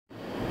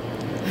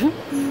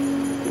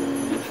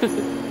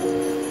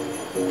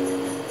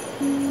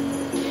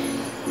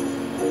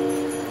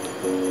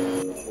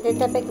Dit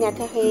heb ik net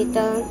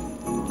gegeten.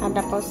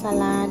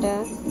 Aardappelsalade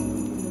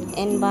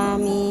en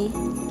bami.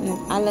 Met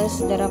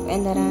alles erop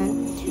en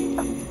eraan.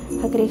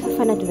 Gekregen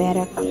van het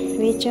werk.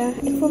 Weet je,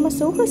 ik voel me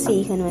zo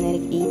gezegend wanneer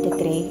ik eten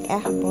krijg.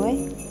 Echt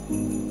boy.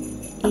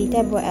 Eten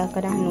hebben we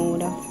elke dag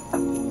nodig.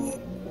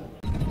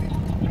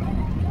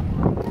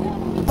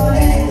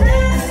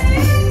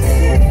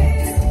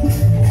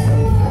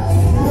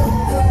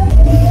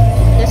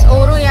 Dus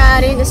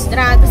OwruJari, de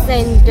straten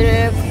zijn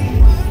druk.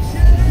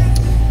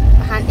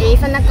 We gaan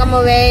even naar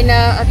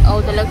Kamerwijnen, het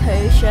ouderlijk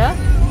huisje.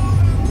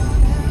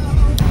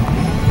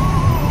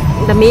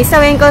 De meeste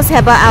winkels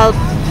hebben al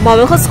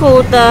bommen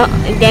geschoten.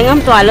 Ik denk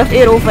om 12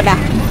 euro per dag.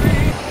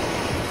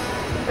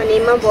 We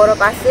nemen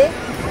borrelpassie.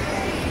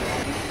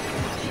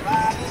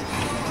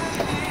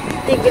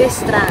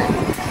 Tigrisstraat.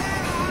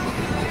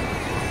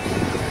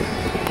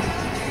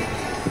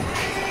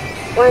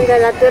 Want de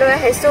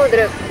natuurweg is zo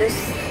druk, dus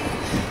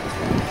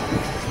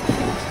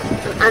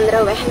een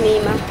andere weg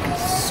nemen.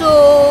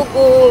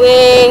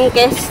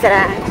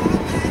 Suguwingkestraat.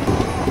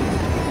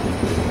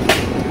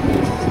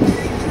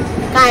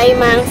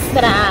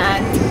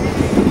 Kaimangstraat.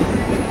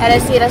 Er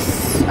is hier een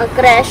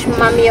crash,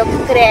 mami op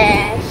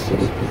crash.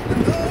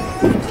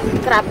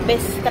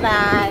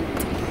 Krappestraat.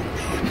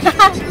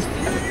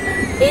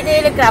 Eet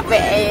hele krappe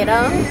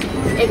eieren.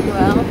 Ik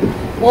wel.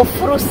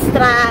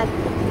 Ofroestraat.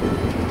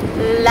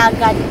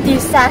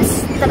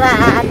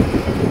 Lagadisa-straat.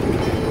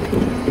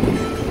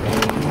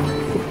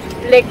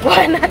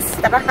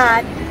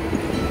 Leguana-straat.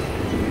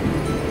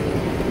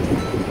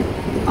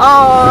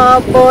 Oh,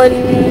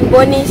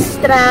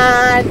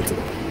 Boni-straat.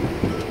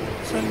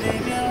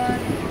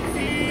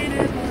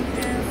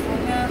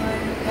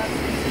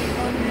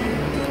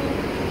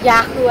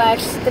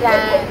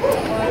 Jaguar-straat.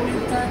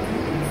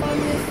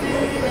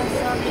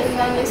 En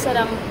dan is er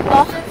een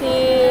bocht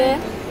hier.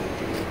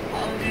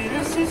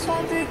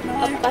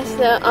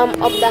 Om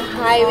op de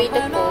highway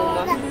te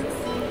komen.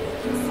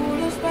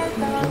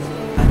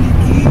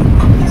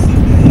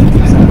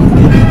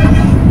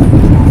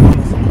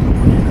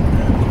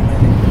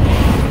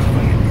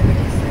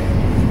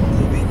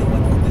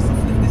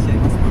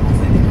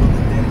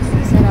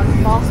 Is er een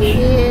bocht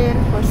hier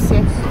voor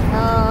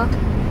zichtig,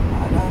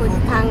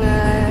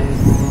 voethangers.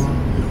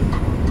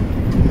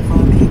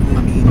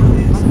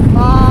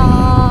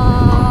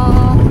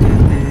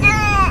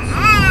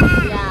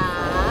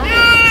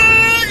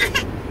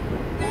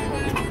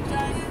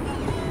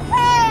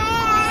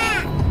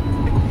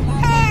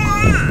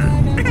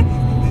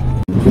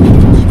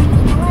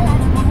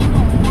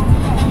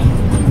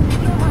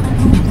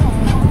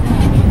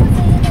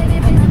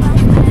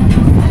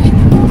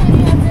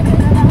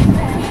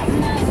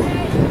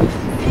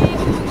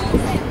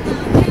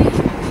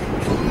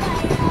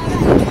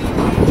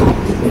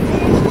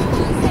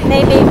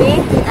 Hey baby,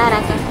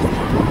 Araka.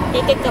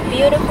 Take a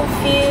beautiful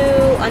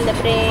view on the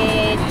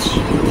bridge.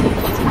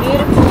 It's a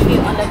beautiful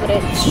view on the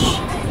bridge.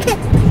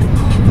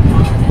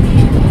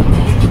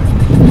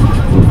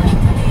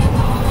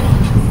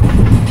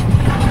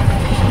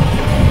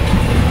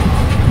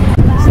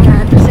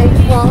 Straten zijn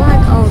vol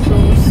met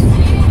auto's.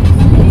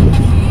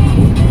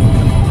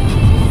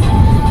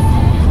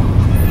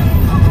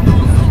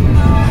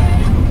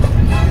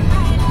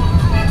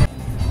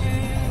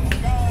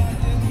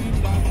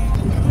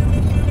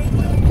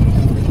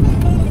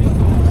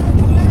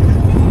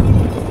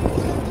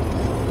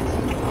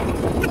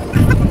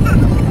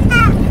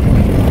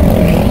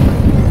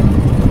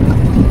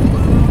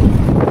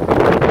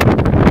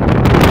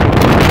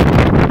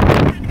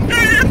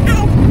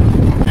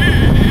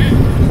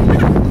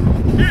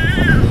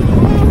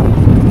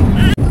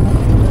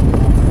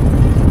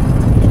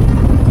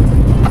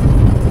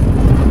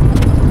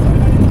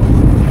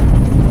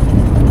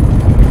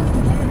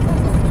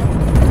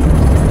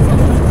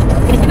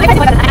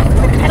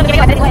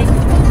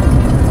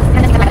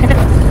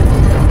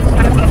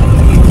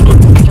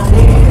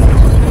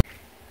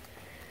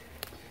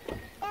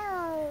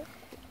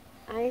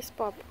 Ice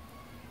pop.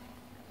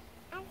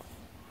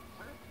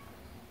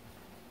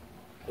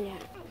 Ja.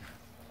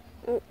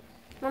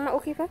 Mama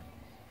ook even?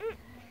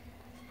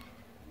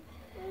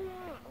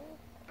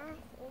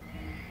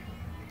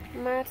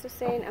 Maar ze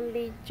zijn een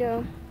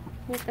beetje,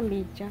 niet een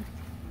beetje.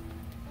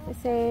 Ze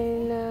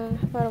zijn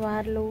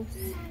verwaarloosd.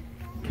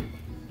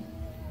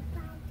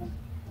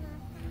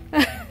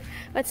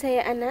 Wat zei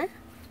je, Anna?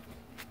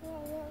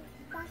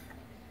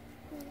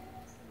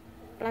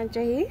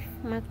 Plantje hier,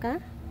 maka.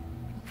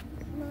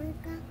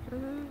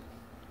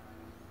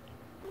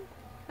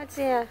 Wat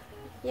zei je?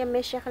 Je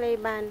mis je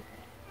glijbaan.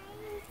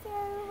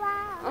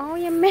 Oh,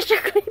 je mis je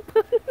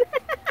glijbaan.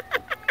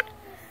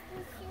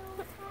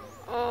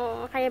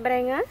 Oh, ga je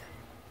brengen?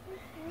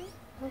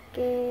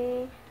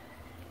 Oké.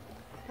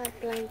 Wat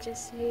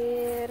plantjes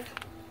hier.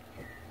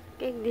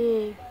 Kijk,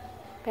 die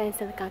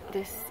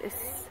penselcactus is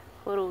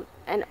groot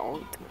en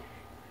oud.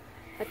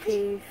 Het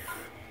heeft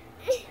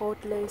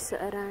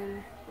houtluizen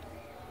eraan.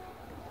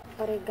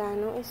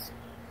 Oregano is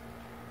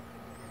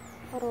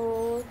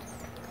rood.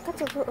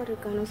 Kita coba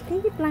oregano.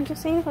 Kayaknya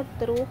pelancasnya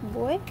kedruh,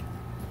 boy.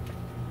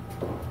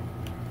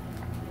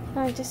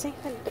 Pelancasnya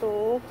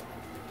kedruh.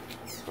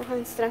 We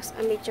gaan straks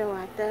een beetje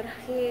water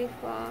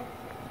geven.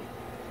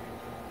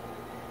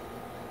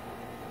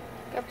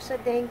 Ik heb ze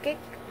denk ik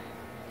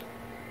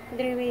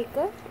 3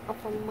 weken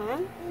of een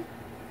maand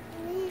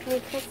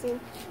niet gezien.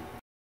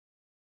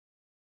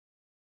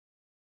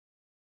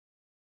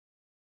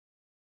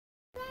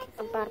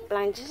 Een paar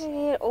plantjes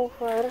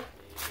hierover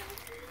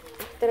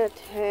achter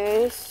het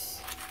huis.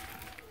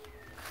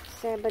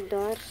 Ze hebben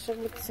dorst, ze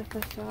moeten ze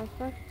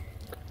verzorgen.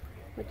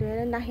 We moeten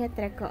een dagje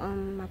trekken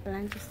om mijn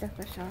plantjes te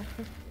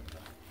verzorgen.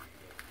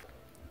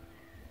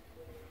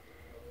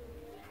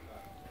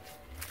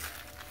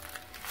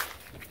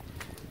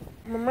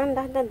 Mama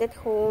dacht dat dit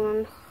gewoon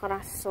een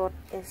grassoort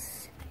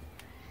is.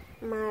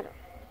 Maar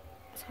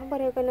ze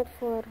gebruiken het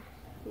voor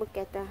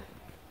boeketten.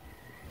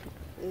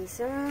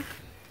 Deze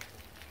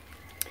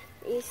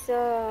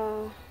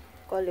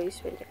koolhuis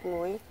vind ik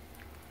mooi.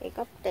 Ik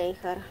heb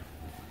tijger.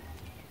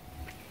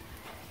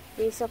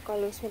 Deze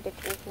koolhuis vind ik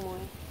ook mooi.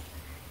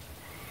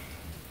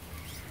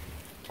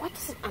 Wat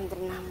is het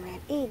andere naam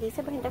weer?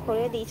 Deze begint te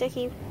koolhuis.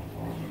 Deze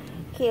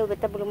geel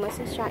witte bloemen.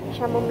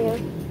 Chamomile.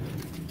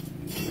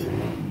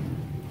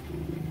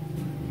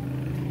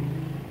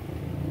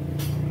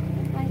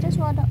 Plantjes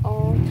worden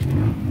oud.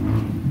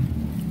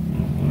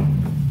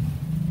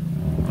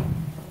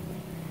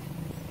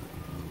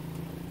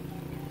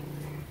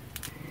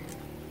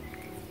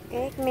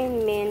 Kijk,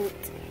 mijn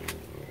mint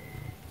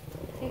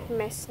heeft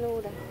mes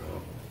nodig.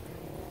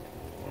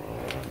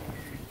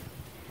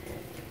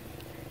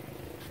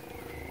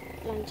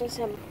 Plantjes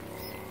hebben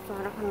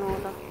zorg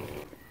nodig.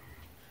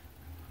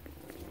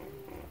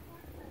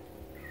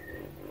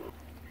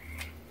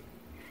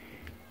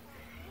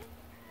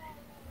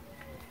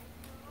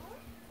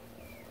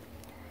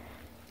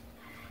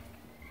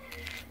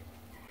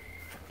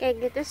 Kijk,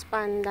 dit is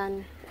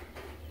pandan.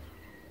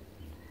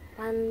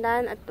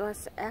 Pandan, het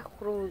was echt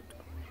groot.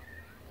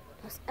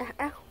 Het was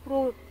echt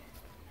groot.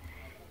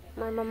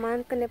 Maar mijn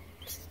man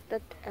knipt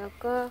dat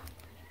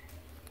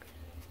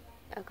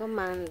elke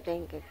maand,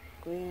 denk ik,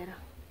 weer.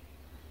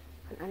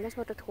 En anders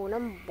wordt het gewoon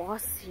een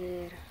bos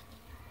hier.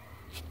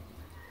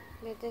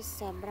 Dit is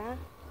zebra.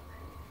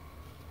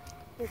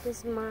 Dit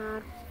is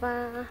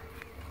marva.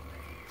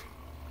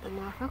 En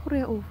marva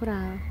groeit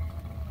overal.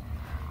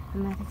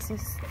 Omdat ik ze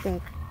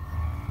stek.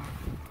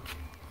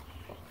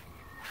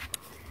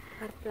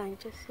 Een paar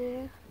plantjes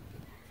hier.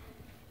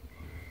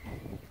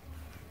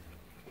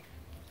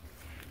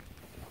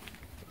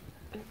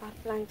 Een paar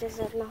plantjes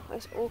er nog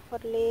is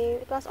overleefd.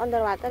 Het was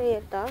onder water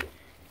hier toch?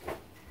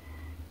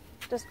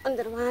 Het was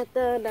onder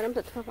water, daarom is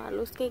het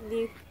verwaarloosd. Kijk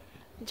die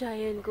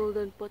giant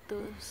golden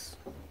potters.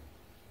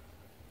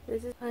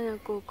 Dit is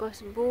een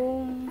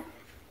kokosboom.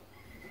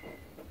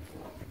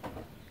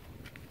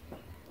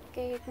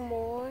 Kijk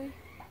mooi.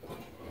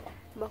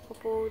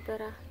 Bakkenpoot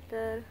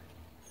erachter.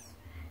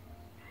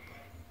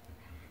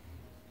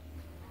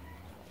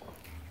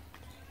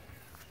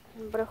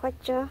 Een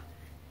bruggetje.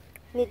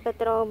 Niet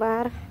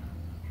betrouwbaar.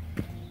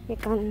 Je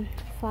kan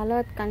vallen,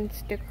 het kan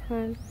stuk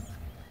gaan.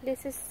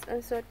 Dit is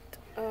een soort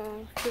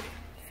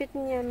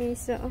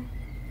Vietnamese.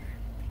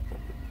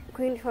 Ik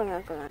weet niet van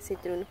welke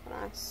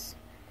citroengras.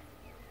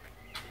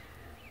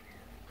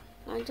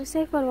 Plantjes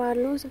zijn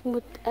verwaarloosd. Ik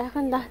moet echt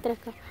een dag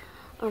trekken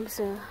om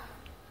ze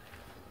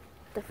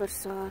te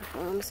verzorgen,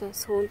 om ze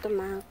schoon te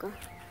maken.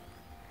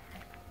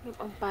 Ik heb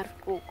een paar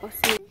kokos.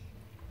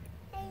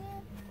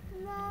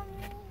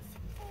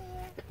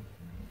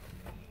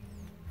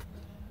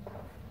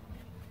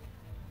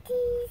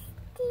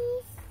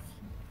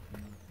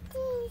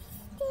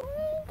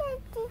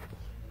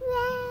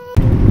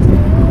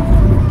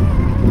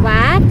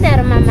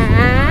 Water, mama.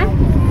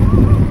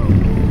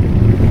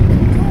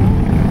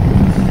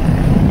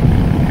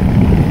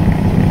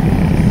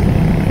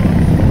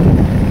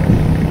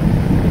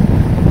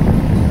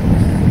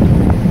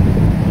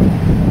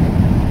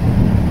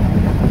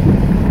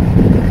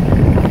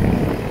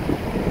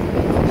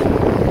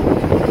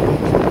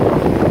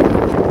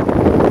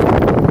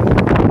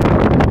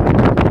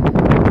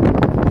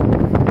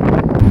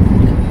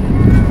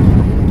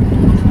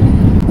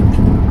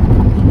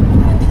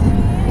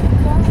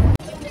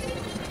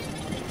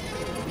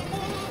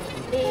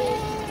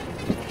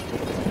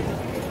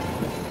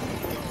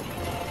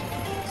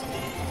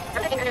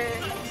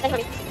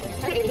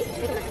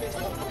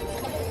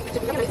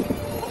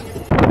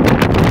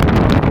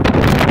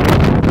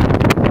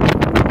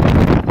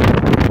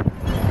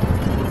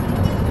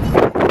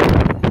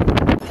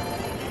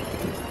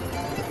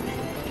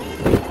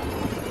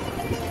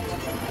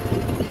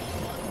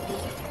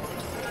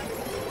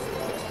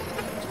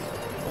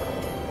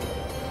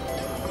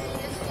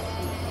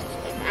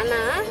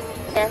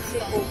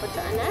 Kelsey po po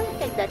ito, anak.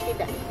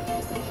 Tidak.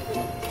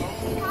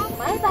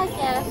 Bye-bye,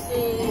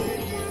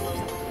 Kelsey.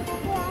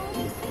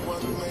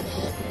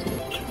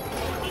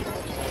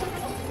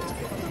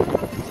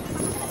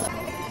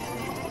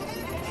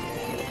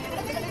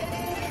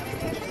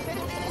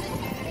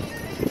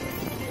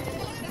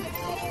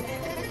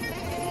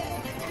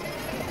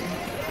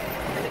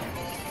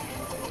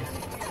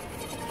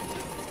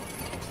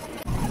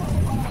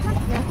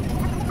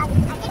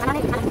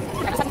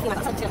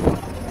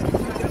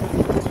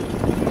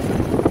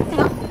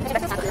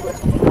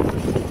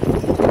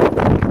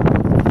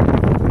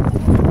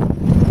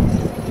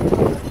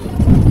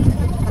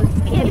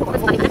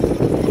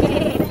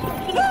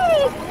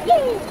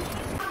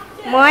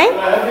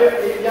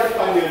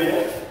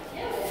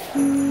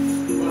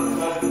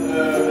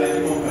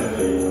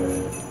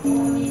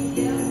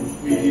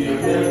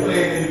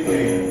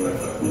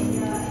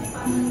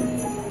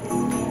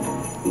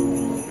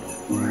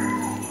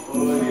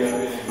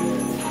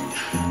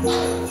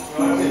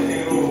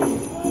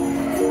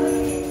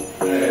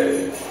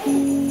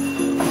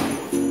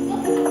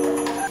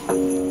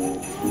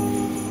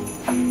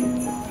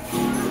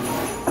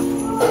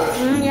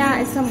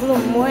 is een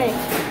bloem, mooi.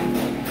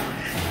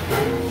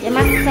 Je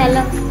mag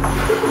zelf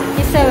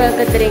kiezen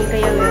welke drinken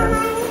je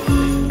wil.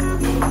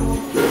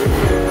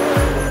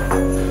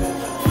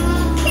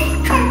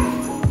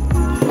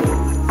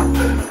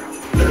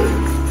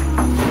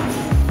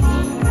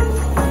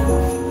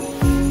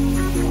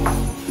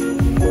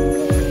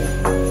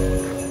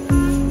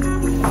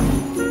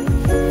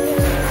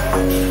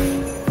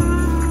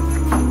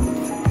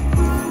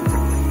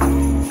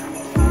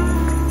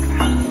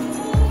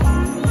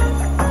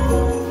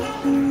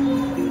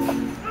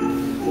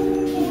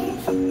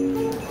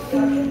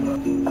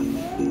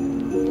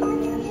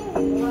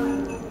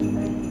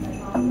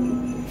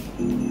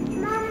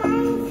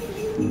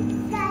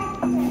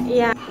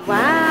 Ja,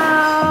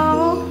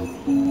 wauw.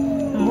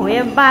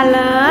 Mooie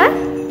ballen.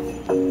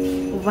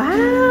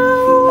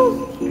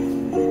 Wauw.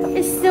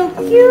 It's so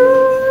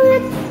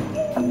cute.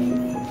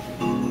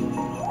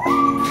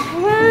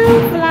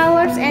 Wow,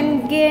 flowers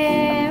and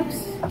gifts.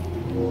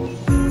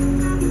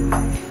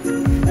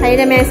 Ga je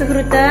de mensen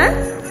groeten?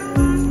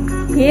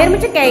 Hier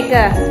moet je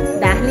kijken.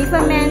 Dag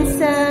lieve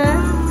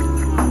mensen.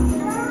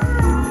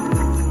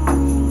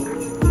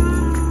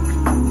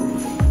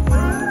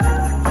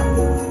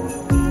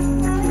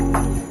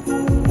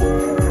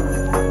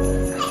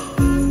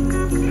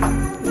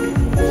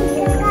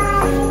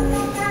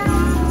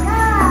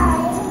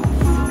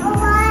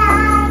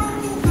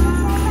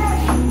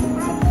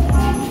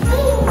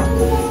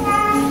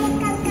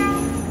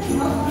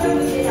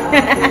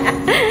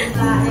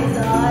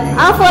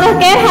 Oh, vorige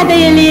keer hadden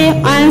jullie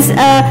ons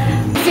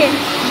zin.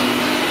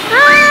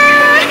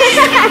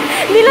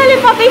 Die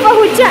lollipop heeft een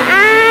hoedje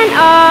aan.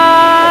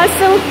 Oh,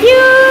 so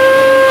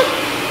cute.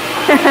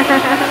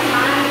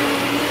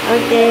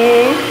 Oké.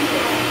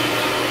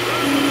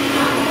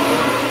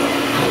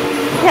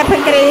 Ik heb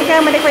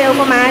gekregen, moet ik voor jou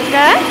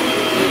maken?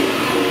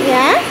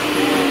 Ja?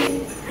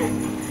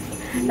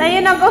 Dan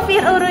je nog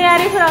over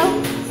OwruJari vrouw?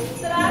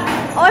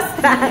 Oh,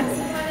 straks.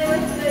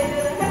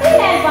 Wat heb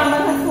jij van me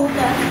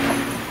gevonden?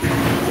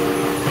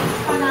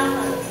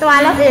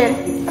 12 uur.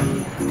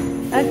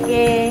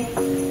 Oké.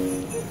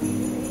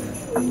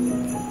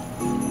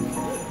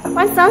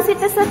 Want soms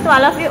zitten ze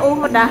 12 uur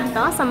overdag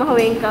toch? Sommige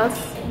winkels.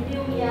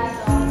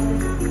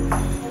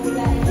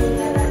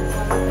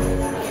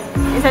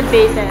 Is dat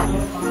beter?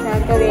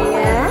 Dank u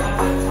wel.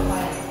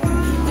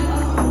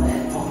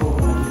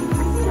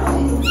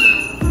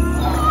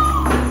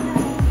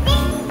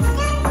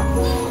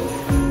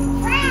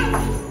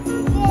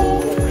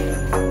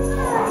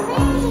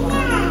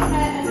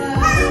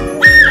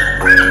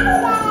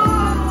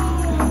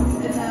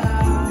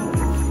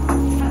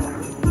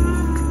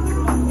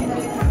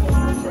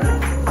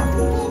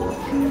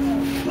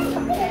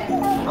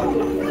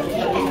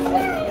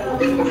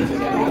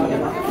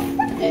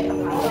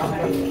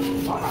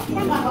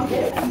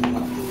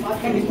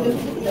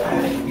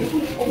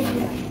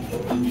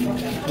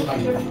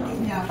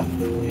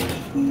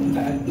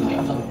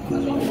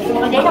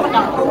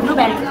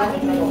 Blueberry.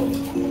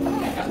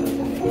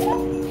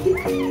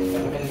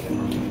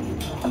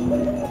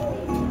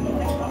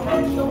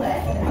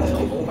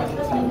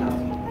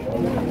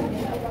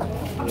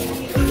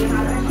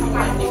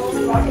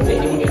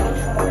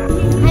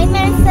 Hai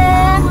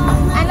mensen,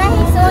 Anna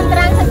heeft zo'n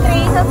drank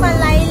gekregen van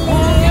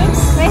Laili.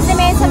 Beste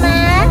mensen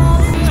maar.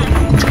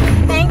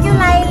 Thank you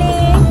Laili.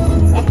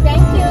 Echt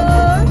thank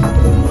you.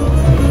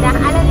 Dag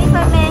alle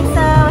lieve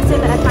mensen, we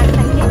zullen het van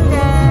genieten.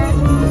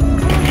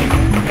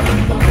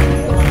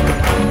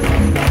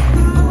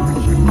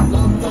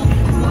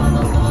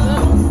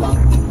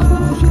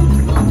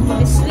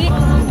 It's sweet.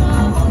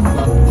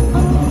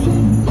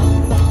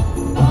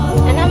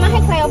 Anna, mag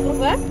ik van jou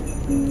proeven?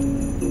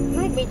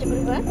 Mag ik een beetje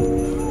proeven?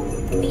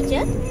 Een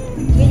beetje?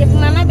 Beetje voor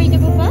mama, een beetje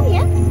proeven,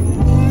 ja?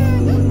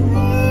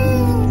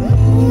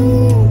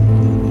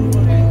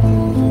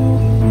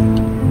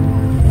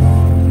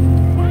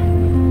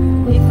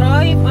 Die vrouw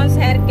heeft ons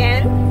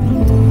herkend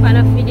van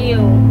een video.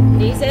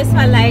 Deze is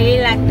van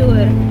Laili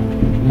Latour.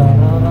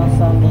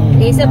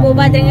 Deze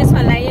boba drink is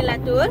van Laili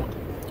Latour.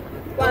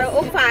 Waar we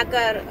ook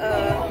vaker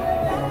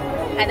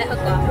hadden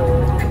gekocht.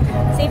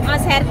 Ze heeft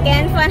ons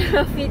herkend van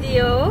een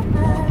video.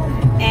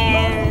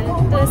 En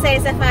toen zei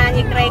ze van,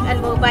 je krijgt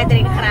een boba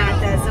drink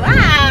gratis.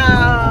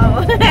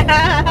 Wauw!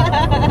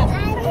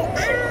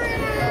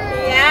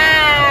 Ja,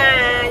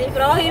 die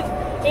vrouw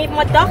heeft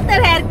mijn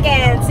dochter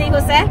herkend. Ze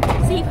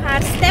heeft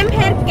haar stem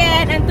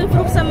herkend. En toen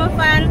vroeg ze me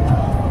van,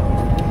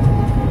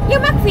 je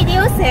maakt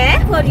video's hè,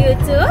 voor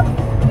YouTube?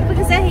 Ik heb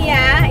gezegd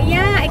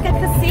ja, ik had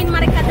gezien,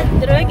 maar ik had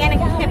het druk en ik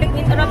heb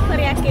niet erop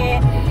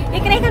gereageerd.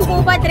 Je krijgt een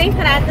boba drink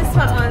gratis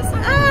van ons.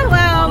 Ah,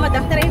 wauw, mijn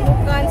dochter heeft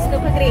ook een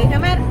snoep gekregen.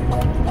 Maar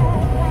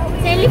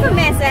het zijn lieve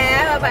mensen, hè?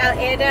 We hebben al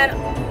eerder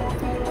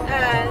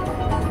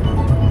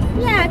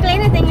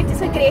kleine dingetjes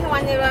gekregen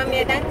wanneer we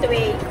meer dan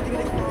 2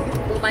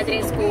 boba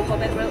drinks kopen.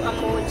 Bijvoorbeeld een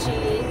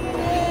mochi.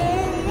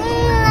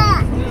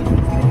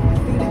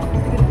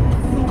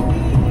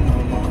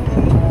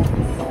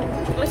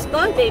 Let's go,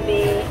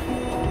 baby.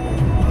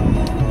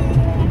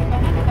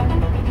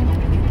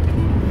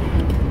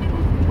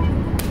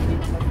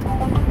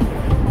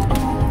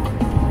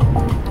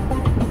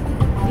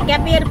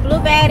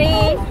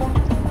 blueberry.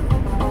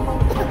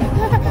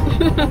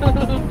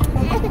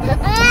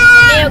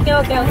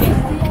 Oké.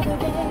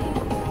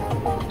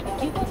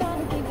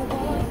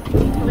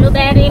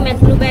 Blueberry met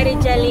blueberry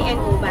jelly en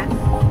boba.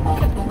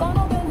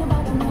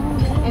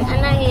 En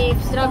Anna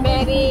heeft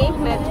strawberry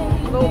met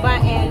boba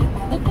en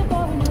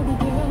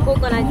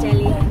coconut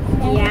jelly.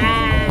 Ja.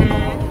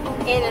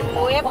 En een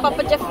mooie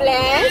poppetje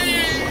fles.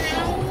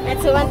 Met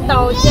zo'n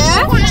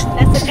touwtje.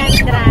 Dat ze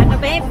kan dragen.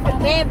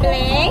 Ben je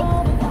blij?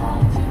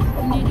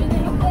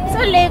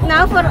 Zo leuk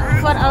nou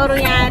voor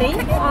OwruJari.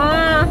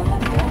 Oh.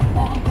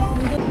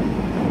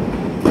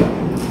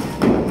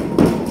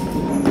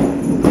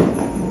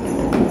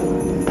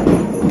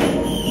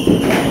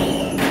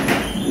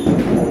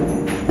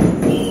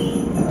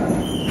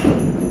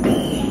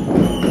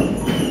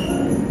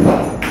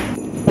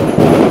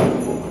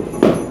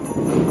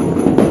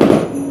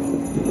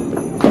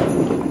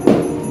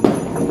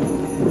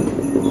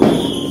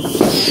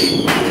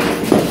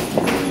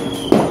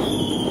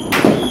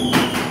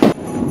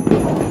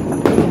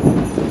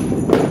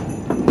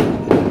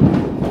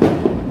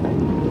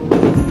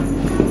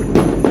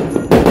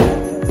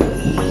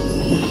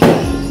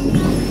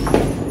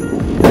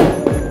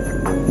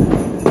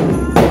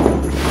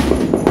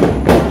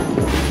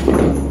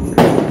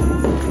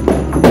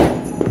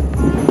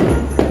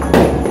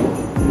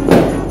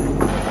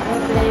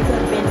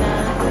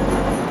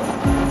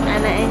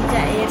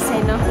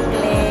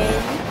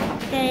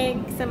 Kijk,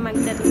 ze maakt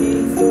het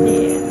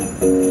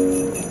nu.